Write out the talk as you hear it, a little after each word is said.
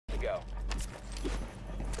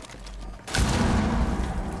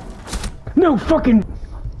No fucking.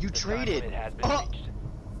 You traded.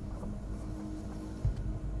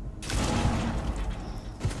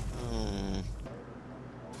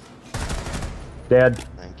 Dead.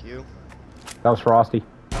 Thank you. That was Frosty.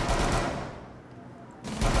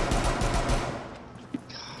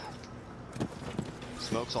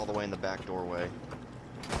 Smoke's all the way in the back doorway.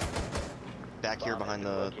 Back here behind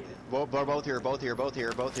the... Whoa, both here.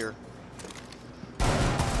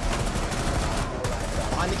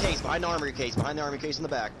 Behind the case, behind the armory case in the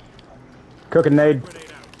back. Cooking nade.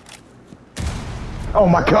 Oh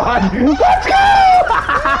my god! Let's go!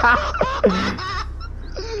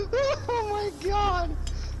 Oh my god!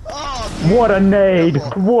 Oh, what a nade!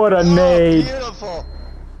 What a nade! Beautiful!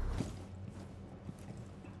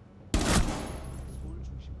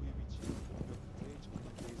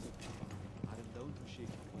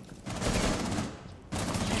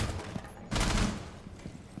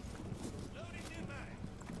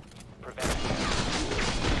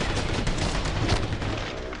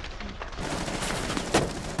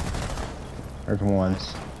 There's one.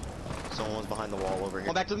 Someone's behind the wall over here.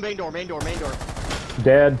 Come back to the main door.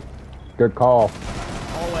 Dead. Good call.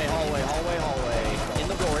 Hallway. In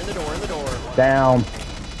the door. Down.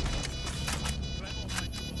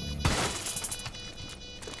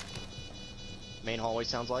 Main hallway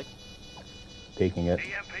sounds like. Peeking it.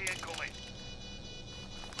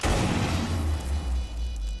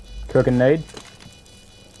 Cooking nade.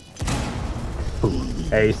 Ooh,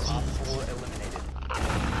 ace.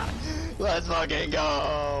 Let's fucking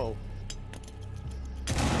go!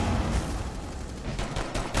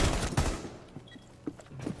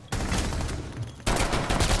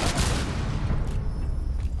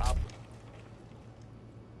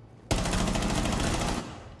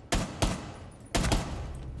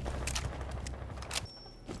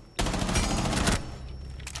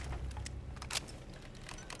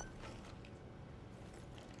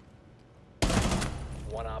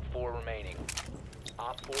 One Op 4 remaining.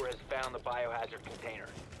 Op 4 has found the biohazard container.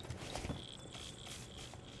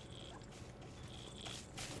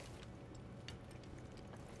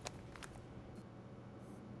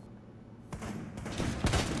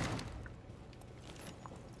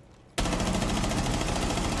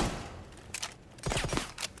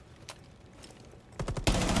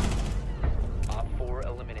 Op 4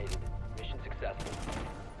 eliminated. Mission successful.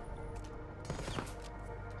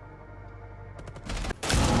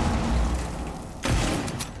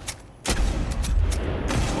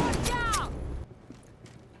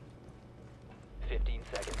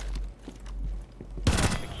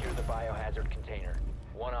 Biohazard container.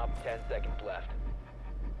 1 Op, 10 seconds left.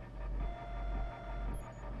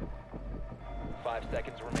 5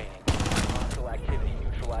 seconds remaining. Hostile activity.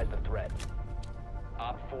 Neutralize the threat.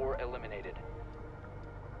 Op 4 eliminated.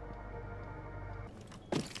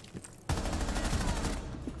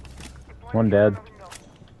 One dead.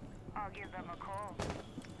 I'll give them a call.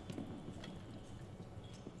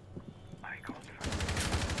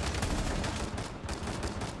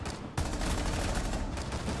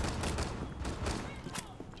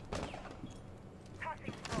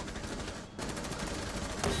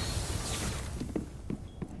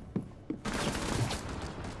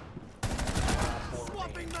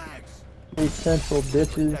 These central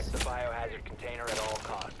bitches. Protect the biohazard container at all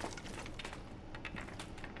costs.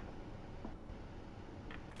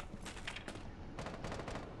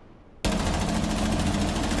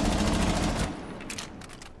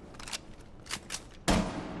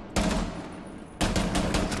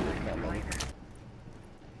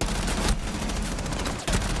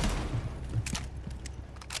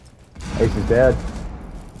 Ace is dead.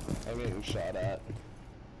 I'm getting shot at.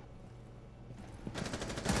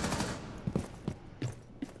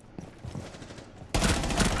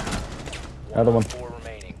 Another one. 4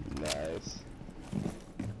 remaining. Nice.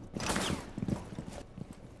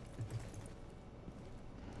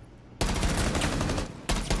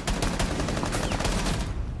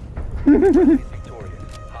 Victorious.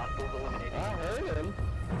 Hostiles eliminated. I heard him.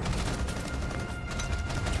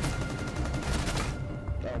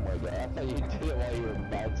 Oh my god, I thought you did it while you were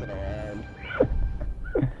bouncing around.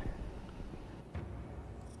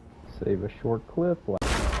 Save a short clip. Oh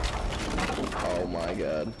my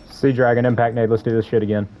god. Sea Dragon impact nade. Let's do this shit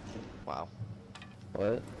again. Wow.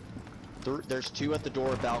 What? There's 2 at the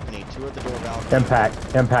door balcony. Impact.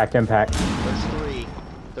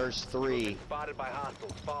 There's 3. Spotted by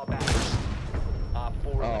hostiles. Fall back. Op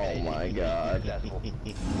 4 Oh eliminated. my god. Successful.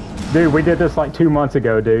 Dude, we did this like 2 months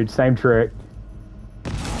ago, dude. Same trick.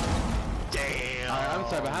 Damn. I'm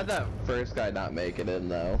sorry, but how'd that first guy not make it in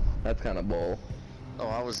though? That's kind of bull. Oh,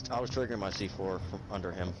 I was triggering my C4 from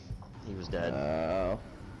under him. He was dead. Oh.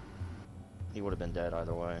 He would have been dead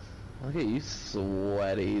either way. Look at you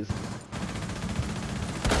sweaties.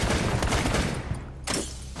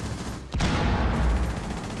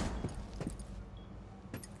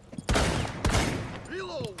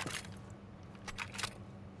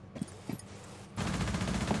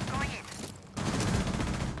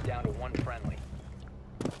 Down to one friendly.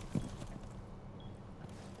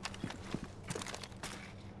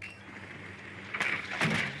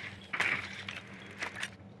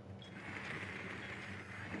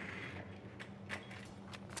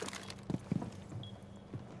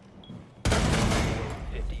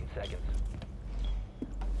 Seconds.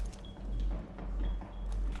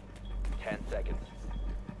 10 seconds.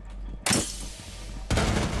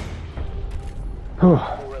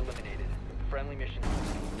 4 eliminated. Friendly mission.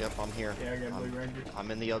 Yep, I'm here. Yeah, I got Blue Ranger.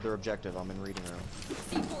 I'm in the other objective. I'm in reading room.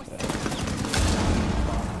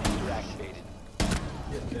 Bomb activated.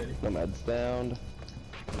 Get Teddy. The med's down.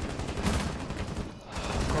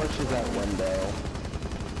 Of course she's that window.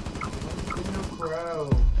 No crow.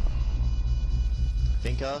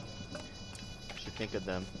 Finka? She finka'd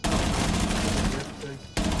them.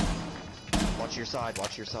 Watch your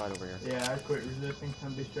side over here. Yeah, I quit resisting.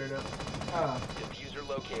 I'm be straight up. Ah, Diffuser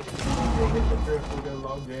located. go get the drift. We'll go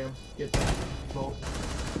log jam. Get that bolt.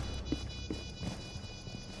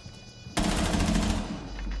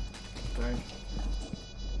 Thanks.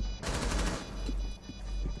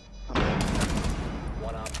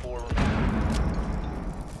 1 on 4 remaining.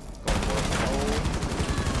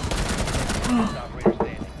 Operator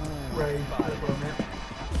standing. Ray, that's what I meant.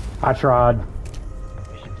 I tried.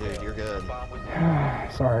 Mission Dude, failed. you're good. Bomb was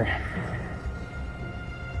defused. Sorry.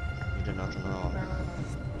 You did nothing wrong.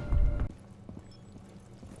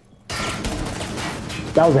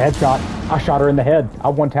 That was a headshot. I shot her in the head. I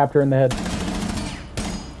one-tapped her in the head.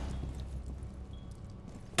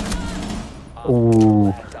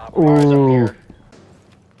 Ooh. Mars up Ooh. here.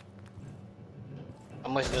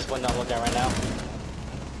 I'm wishing this window I'm looking at right now.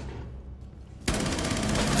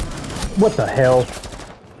 What the hell?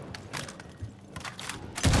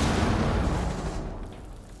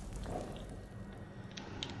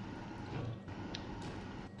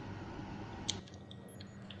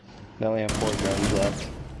 They only have 4 drones left.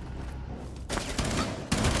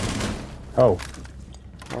 Oh.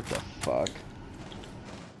 What the fuck?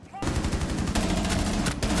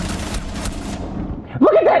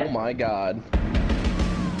 Look at that! Oh my god.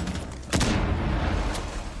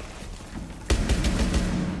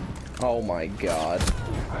 Oh my god.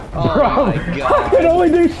 Oh Bro, my I can god. only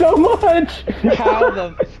do so much! How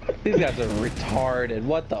the... These guys are retarded.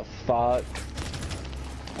 What the fuck?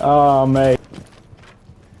 Oh, mate.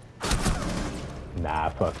 Nah,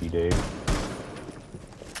 fuck you, dude.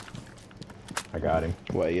 I got him.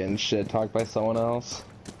 What, you getting shit talked by someone else?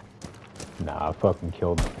 Nah, I fucking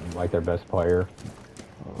killed like their best player.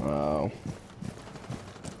 Oh.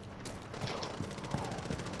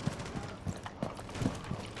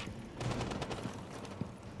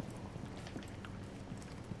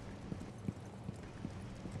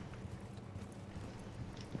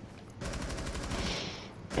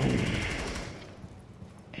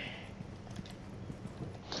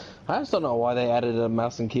 I just don't know why they added a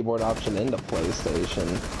mouse and keyboard option into PlayStation.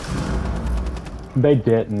 They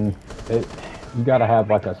didn't. You gotta have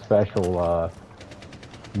like a special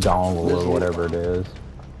dongle or whatever it is.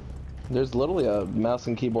 There's literally a mouse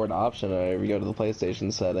and keyboard option whenever you go to the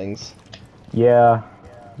PlayStation settings. Yeah,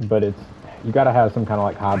 but you gotta have some kind of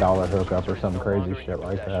like high dollar hookup or some crazy shit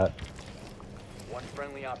like that. 1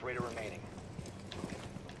 friendly operator remaining.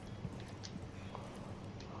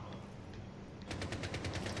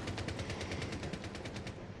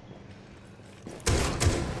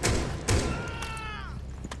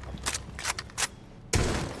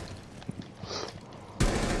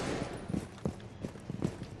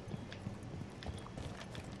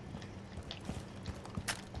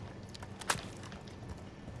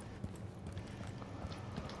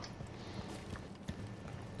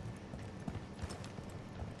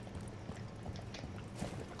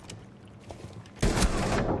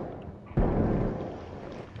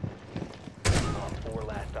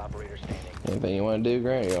 Operator standing. Anything you want to do,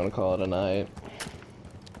 Grant? Or you want to call it a night?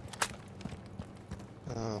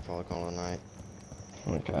 I'll probably call it a night.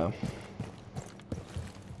 Okay.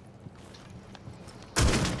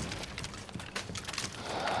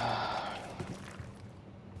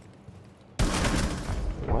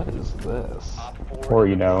 What is this? Op 4 Or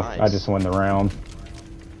you know, Nice. I just win the round.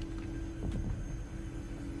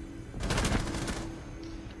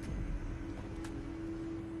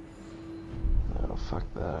 Oh, fuck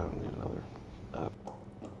that. I don't need another.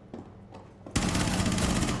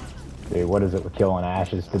 Dude, what is it with killing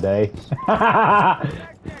ashes today? I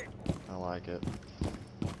like it.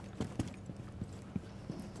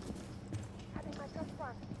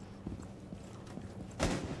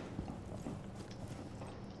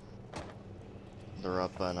 They're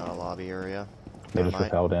up in a lobby area. They just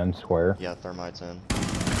Thermite. repelled in, square. Yeah, thermite's in.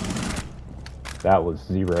 That was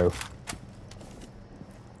 0.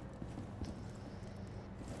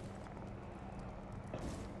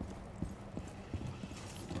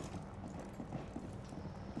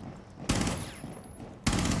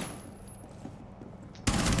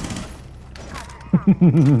 God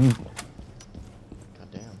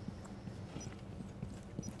damn.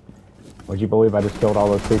 Would you believe I just killed all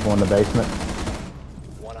those people in the basement?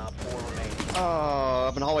 One op 4 remaining. Oh,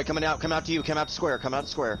 up in the hallway, coming out to you, come out to square, come out to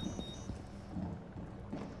square.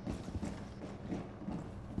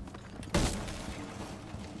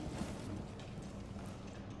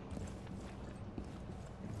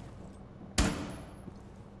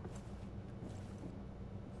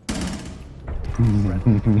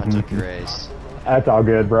 I took your ace. That's all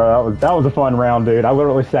good, bro. That was a fun round, dude. I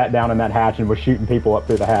literally sat down in that hatch and was shooting people up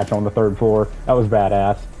through the hatch on the 3rd floor. That was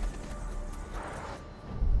badass.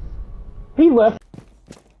 He left.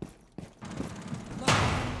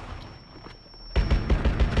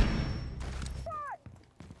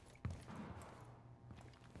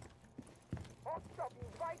 I'll stop you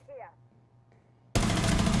right here.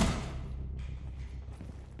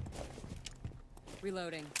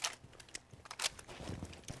 Reloading.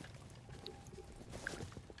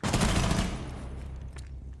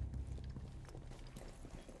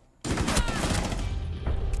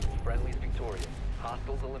 Friendly's victorious.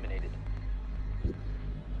 Hostiles eliminated.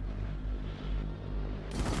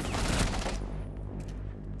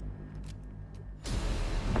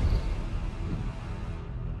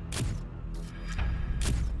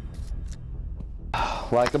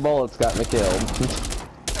 Like a bullet's got me killed.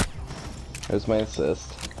 There's my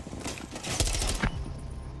assist.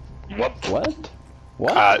 What?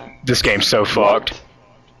 What? This game's so fucked.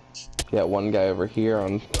 Got one guy over here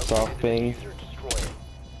on soft ping. User destroyed.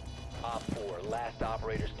 Op 4, last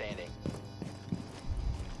operator standing.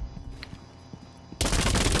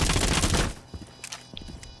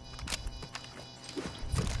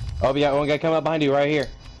 Oh, yeah, one guy coming up behind you right here.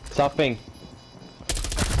 Soft ping.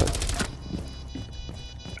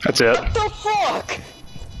 That's it. What the fuck?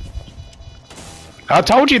 I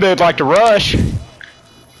told you they'd like to rush.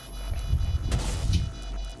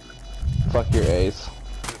 Fuck your ace.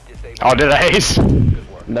 Oh, did I ace?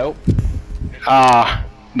 Nope.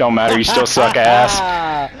 Don't matter. You still suck ass.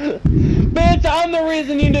 Bitch, I'm the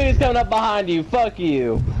reason you knew he's coming up behind you. Fuck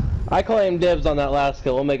you. I claim dibs on that last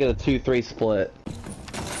kill. We'll make it a 2-3 split.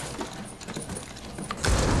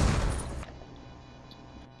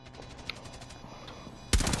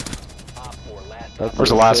 Op 4, last That's Where's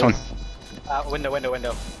the last one? Window.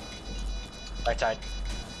 Right side.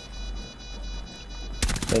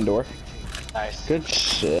 Indoor. Nice. Good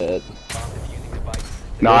shit. bomb defusing device.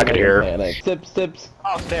 No, I could hear. Panic. Sips.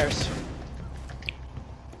 Oh, stairs.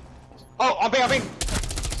 Oh, I'm being.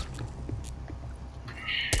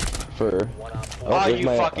 For. One op 4. Oh, Are there's you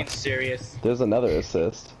my- fucking serious? There's another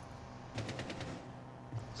assist.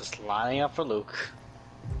 Just lining up for Luke.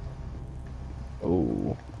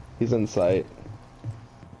 Ooh. He's in sight.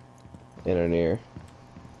 In or near.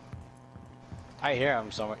 I hear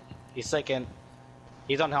him somewhere. He's like in.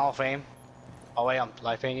 He's on Hall of Fame. Oh wait, I'm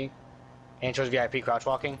live painting. Intros VIP crouch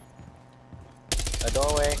walking. A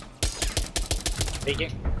doorway.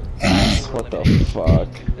 Peeking. What the fuck?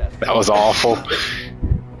 That was awful.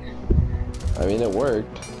 I mean, it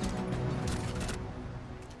worked.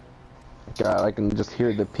 God, I can just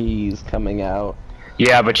hear the peas coming out.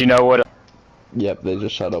 Yeah, but you know what? Yep, they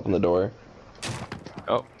just shut open the door.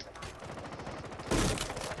 Oh.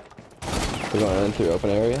 They're going in through open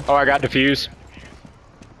area. Oh, I got defuse.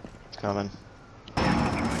 It's coming.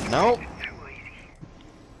 Nope.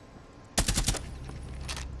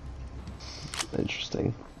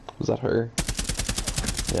 Interesting. Was that her?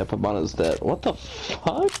 Yeah, Pabana's dead. What the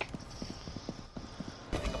fuck?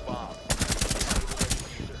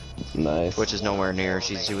 Nice. Which is nowhere near.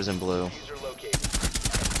 She was in blue. User located.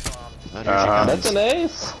 Oh, here she comes. That's an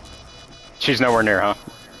ace. She's nowhere near, huh?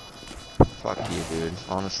 Fuck you, dude.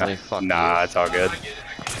 Honestly, fuck Nah, you. it's all good. User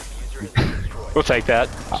has been destroyed. We'll take that.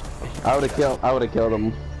 I would have killed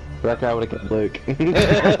him. Reckon I would have killed Luke.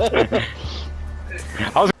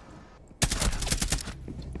 I was.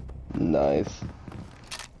 Nice.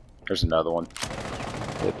 There's another one.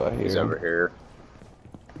 If I hear He's him. over here.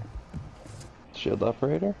 Shield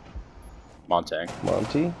operator? Montang.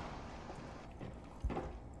 Monty?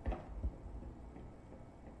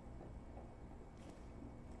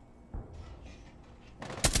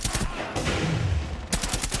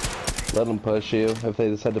 Let them push you. If they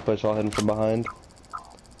decide to push, I'll hit them from behind.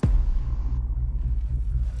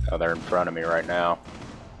 Oh, they're in front of me right now.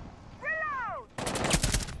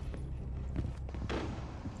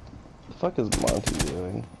 The fuck is Monty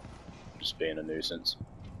doing? Just being a nuisance.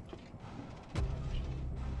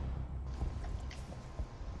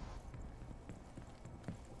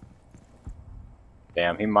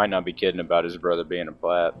 Damn, he might not be kidding about his brother being a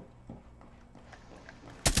plat.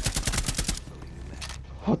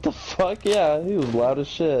 What the fuck? Yeah, he was loud as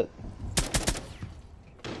shit.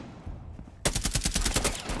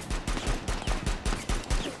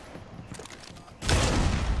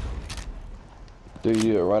 Dude,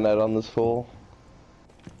 you run out on this fool?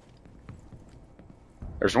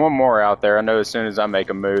 There's one more out there. I know as soon as I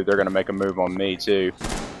make a move, they're gonna make a move on me too.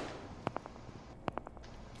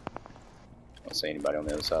 I don't see anybody on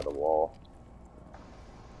the other side of the wall.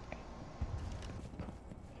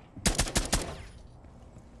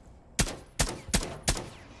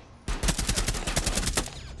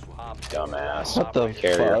 Dumbass. What the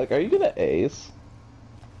Carrier. fuck? Are you gonna ace?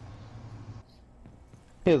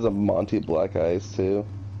 He has a Monty Black Ice too.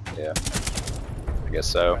 Yeah. I guess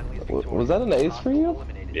so. Was that an ace for you?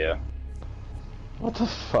 Yeah. What the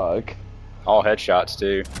fuck? All headshots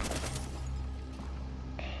too.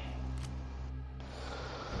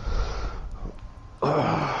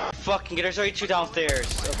 Fucking get there's already two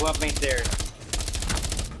downstairs. Go up main stairs.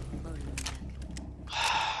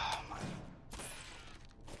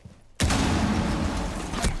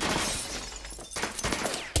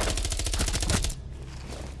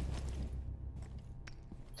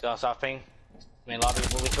 So stopping. Main lobby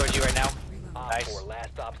moving towards you right now. Nice. Last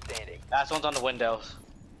stop standing. Last one's on the windows.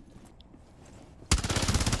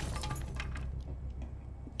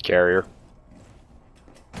 Carrier.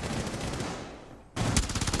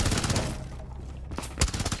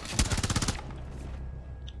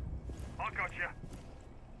 I got you.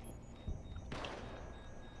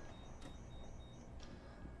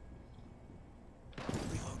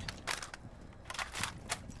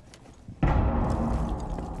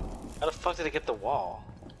 How the fuck did they get the wall?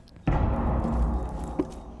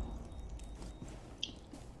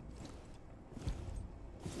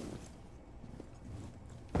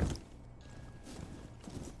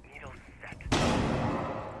 Needle set.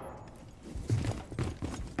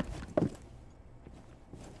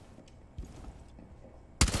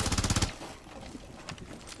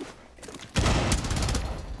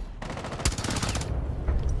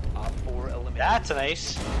 Op 4 eliminated. That's an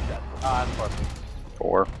ace. Oh, that's perfect.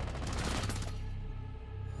 4.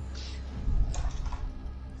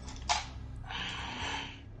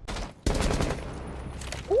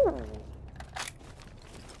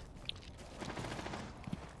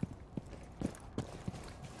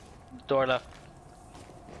 Door left.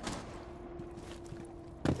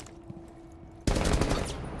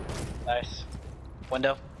 Nice.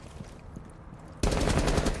 Window.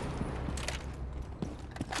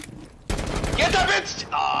 Get that bitch!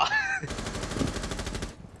 Aw.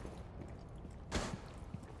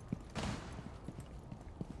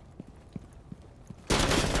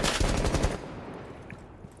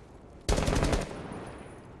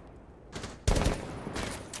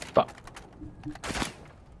 Fuck.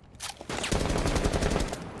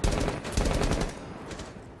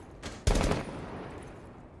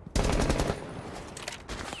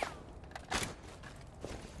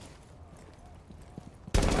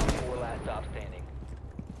 Last stop standing.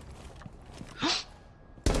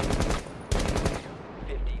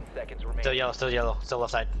 15 seconds remaining. Still yellow, still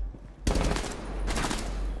left side. 10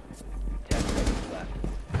 seconds left.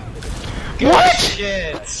 What?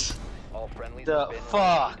 Shit! All friendlies The have been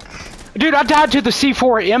fuck? Dude, I died to the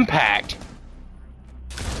C4 impact.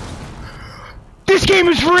 This game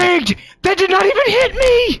is rigged! That did not even hit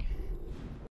me!